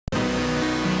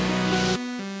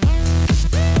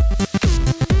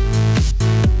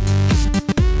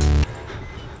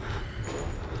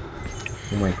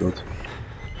Gott.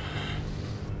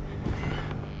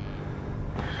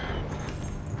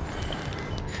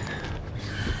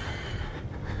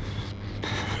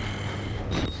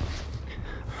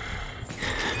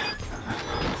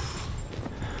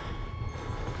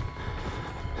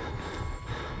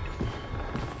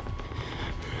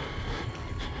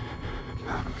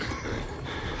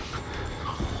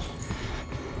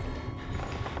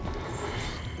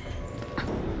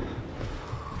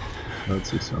 Hört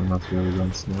sich an, als wäre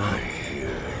ganz neu.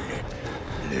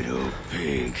 Little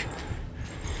pig.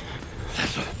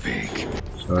 That's a pig.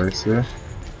 Scheiße.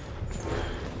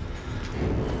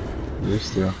 Wo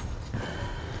ist der?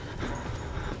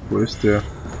 Wo ist der?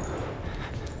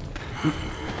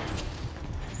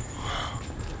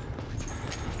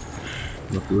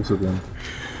 Wo ist er denn?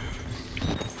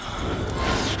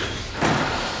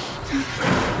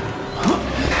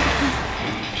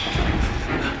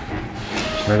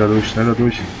 Schneller durch, schneller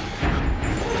durch.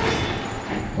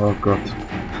 Oh Gott.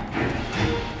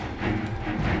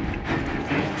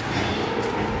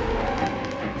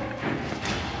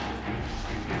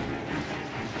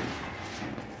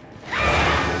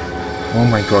 Oh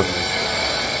mein Gott.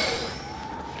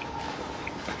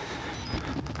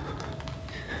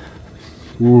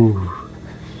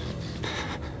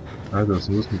 Alter, was ist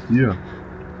los mit dir?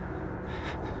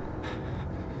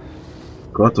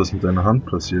 Gott, was ist mit deiner Hand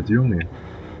passiert, Junge?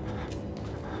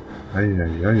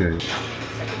 Eieieiei.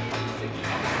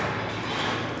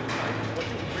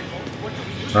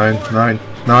 Nein, nein,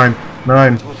 nein,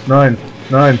 nein, nein,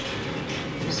 nein.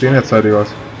 Ich sehe jetzt halt was.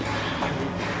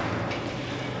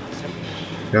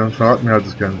 Ja, dann verrat mir halt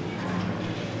das gerne.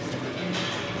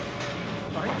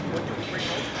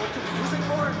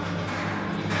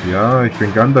 Ja, ich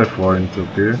bin gern dein Freund,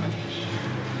 okay?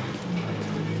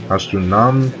 Hast du einen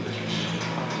Namen?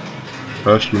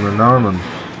 Hast du einen Namen?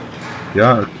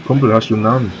 Ja, Kumpel, hast du einen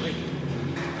Namen?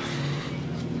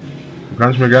 Du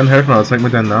kannst mir gerne helfen, aber zeig mir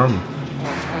deinen Namen.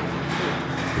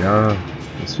 Ja,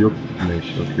 das juckt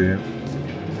mich, okay.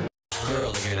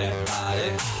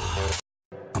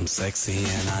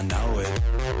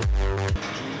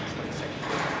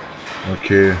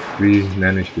 Okay, wie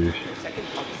nenne ich dich?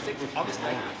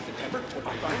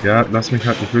 Ja, lass mich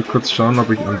halt, ich will kurz schauen, ob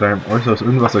ich an deinem Äußeres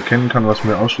irgendwas erkennen kann, was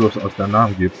mir Ausschluss aus deinem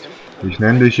Namen gibt. Ich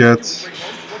nenne dich jetzt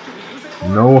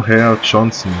No Hair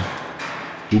Johnson.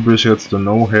 Du bist jetzt der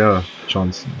No Hair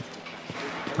Johnson.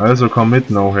 Also komm mit,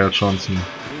 No Hair Johnson.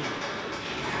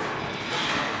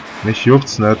 Mich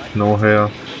juckt's nicht, No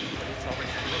Hair.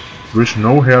 Du bist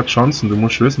No Hair Johnson, du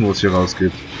musst wissen, wo es hier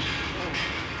rausgeht.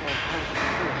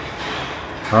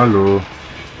 Hallo.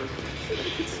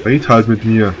 Red halt mit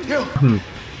mir.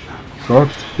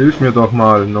 Gott, hilf mir doch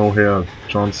mal, No Hair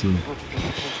Johnson.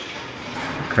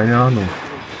 Keine Ahnung.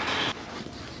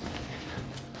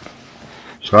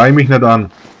 Schrei mich nicht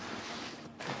an.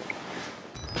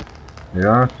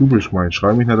 Ja, du bist mein.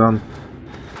 Schrei mich nicht an.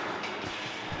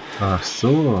 Ach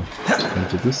so.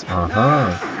 Könnte das.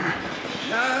 Aha.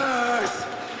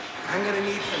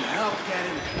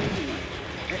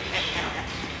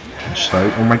 Schrei.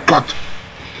 Oh mein Gott.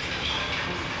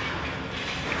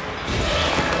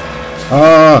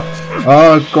 Ah.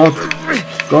 Ah, Gott.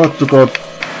 Gott, oh Gott.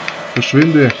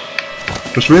 Verschwinde.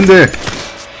 Verschwinde.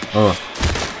 Oh.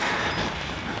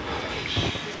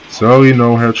 Sorry,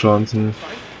 No Hair Johnson.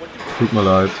 Tut mir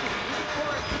leid.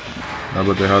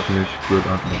 Aber der hat mich blöd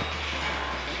angemacht.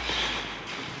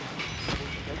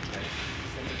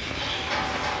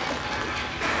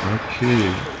 Okay.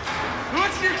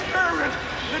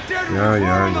 Ja,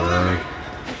 ja, ja.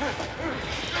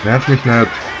 Nerv mich nicht.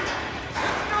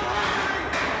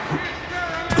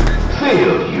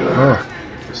 Oh,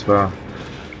 das war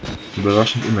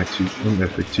überraschend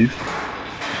ineffektiv.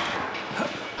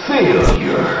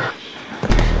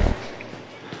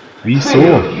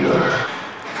 Wieso?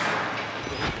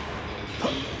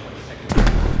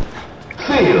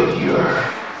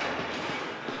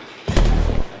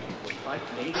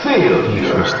 Ich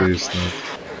verstehe es nicht.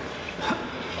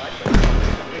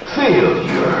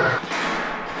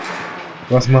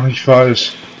 Was mache ich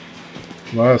falsch?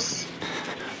 Was?